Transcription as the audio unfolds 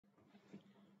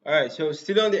Alright, so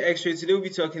still on the X-ray, today we'll be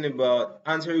talking about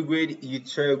anterograde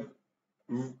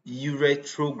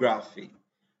urethrography.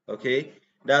 Okay,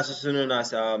 that's also known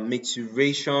as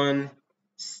Micturating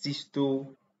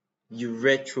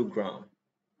Cysto-urethrogram.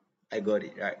 I got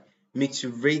it right.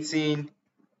 Micturating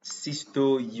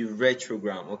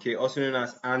Cysto-urethrogram. Okay, also known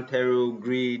as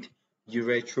Anterograde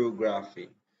Urethrography.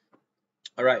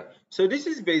 Alright, so this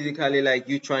is basically like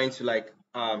you trying to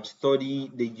study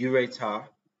the ureter.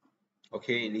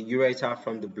 Okay, the ureter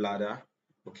from the bladder.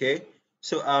 Okay,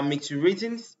 so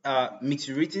micturating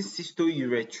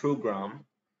cysto-urethrogram,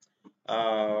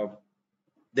 the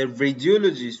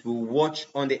radiologist will watch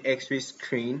on the x-ray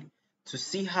screen to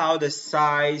see how the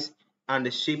size and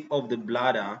the shape of the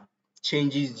bladder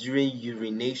changes during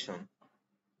urination,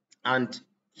 and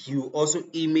he will also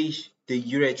image the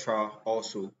urethra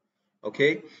also.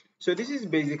 Okay, so this is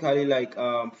basically like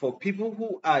for people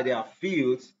who are their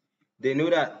fields, they know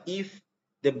that if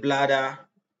the bladder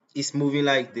is moving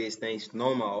like this, then it's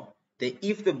normal. Then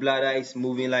if the bladder is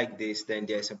moving like this, then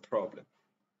there's a problem.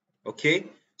 Okay,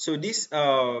 so this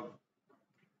part,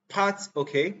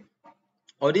 okay,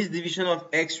 or this division of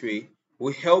x-ray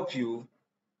will help you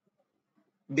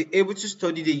be able to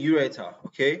study the ureter,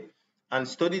 okay, and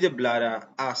study the bladder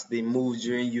as they move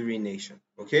during urination.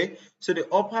 Okay, so the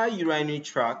upper urinary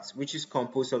tract, which is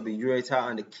composed of the ureter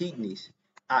and the kidneys,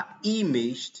 are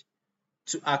imaged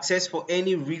to access for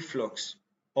any reflux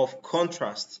of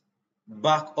contrast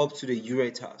back up to the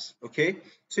ureters. Okay,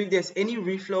 so if there's any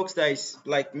reflux that is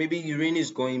like maybe urine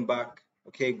is going back,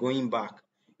 okay, going back,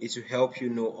 it will help you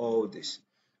know all this.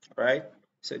 All right,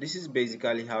 so this is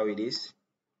basically how it is.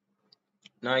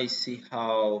 Now you see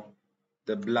how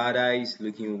the bladder is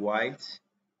looking white.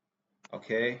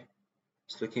 Okay,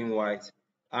 it's looking white,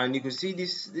 and you can see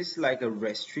this is like a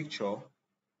restrictor,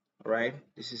 right?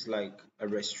 This is like a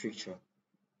restrictor.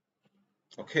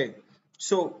 Okay,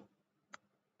 so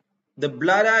the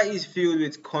bladder is filled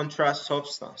with contrast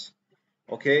substance.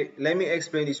 Okay, let me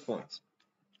explain this point.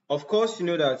 Of course, you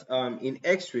know that in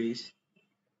x-rays,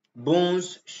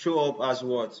 bones show up as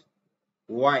what?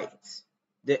 White.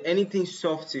 Then anything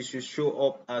soft tissue show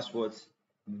up as what?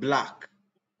 Black.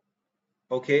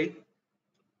 Okay,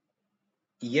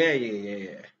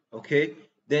 yeah. Okay,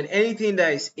 then anything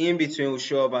that is in between will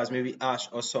show up as maybe ash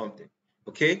or something.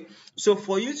 Okay, so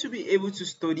for you to be able to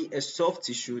study a soft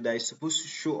tissue that is supposed to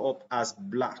show up as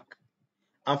black,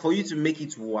 and for you to make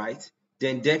it white,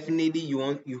 then definitely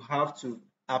you have to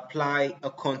apply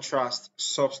a contrast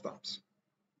substance.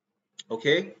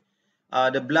 Okay,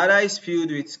 the bladder is filled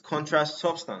with contrast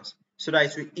substance so that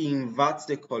it will invert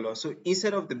the color. So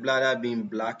instead of the bladder being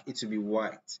black, it will be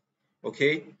white.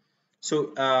 Okay,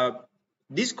 so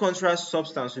this contrast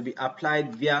substance will be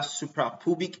applied via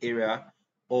suprapublic area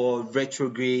or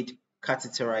retrograde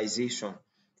catheterization.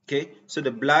 Okay, so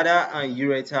the bladder and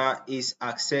ureter is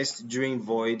accessed during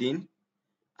voiding,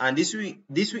 and this will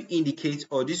indicate,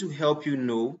 or this will help you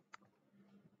know.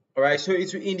 All right, so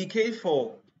it will indicate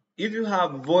for if you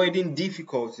have voiding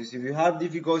difficulties, if you have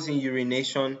difficulties in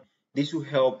urination, this will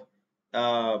help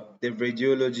the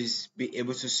radiologist be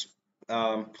able to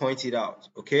point it out.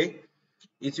 Okay,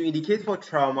 it will indicate for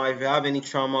trauma. If you have any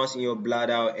traumas in your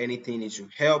bladder or anything, it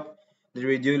should help the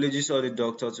radiologist or the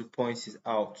doctor to point it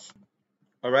out.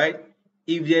 All right,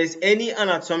 if there's any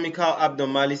anatomical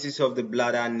abnormalities of the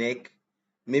bladder neck,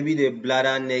 maybe the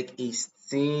bladder neck is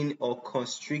thin or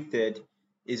constricted,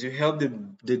 it will help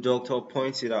the doctor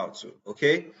point it out too.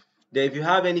 Okay, then if you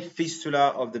have any fistula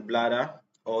of the bladder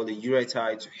or the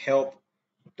ureter, it will help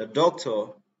the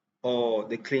doctor or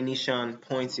the clinician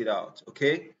point it out.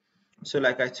 Okay, so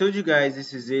like I told you guys,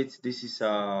 this is it. This is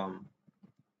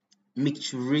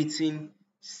Micturating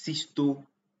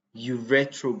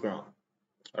Cysto-urethrogram.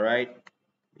 All right,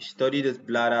 we study the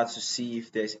bladder to see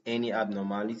if there's any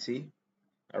abnormality.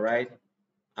 All right,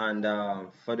 and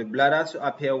for the bladder to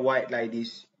appear white like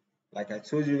this, like I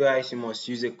told you guys, you must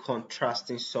use a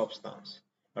contrasting substance.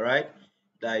 All right,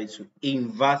 that is to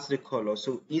invert the color.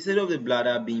 So instead of the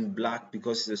bladder being black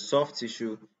because it's a soft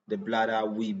tissue, the bladder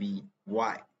will be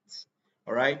white.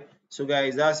 All right, so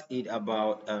guys, that's it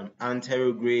about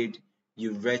anterograde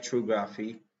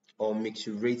urethrography or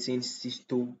Micturating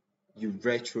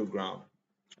Cysto-urethrogram. All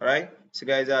right, so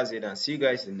guys, that's it, and see you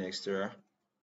guys in the next tutorial.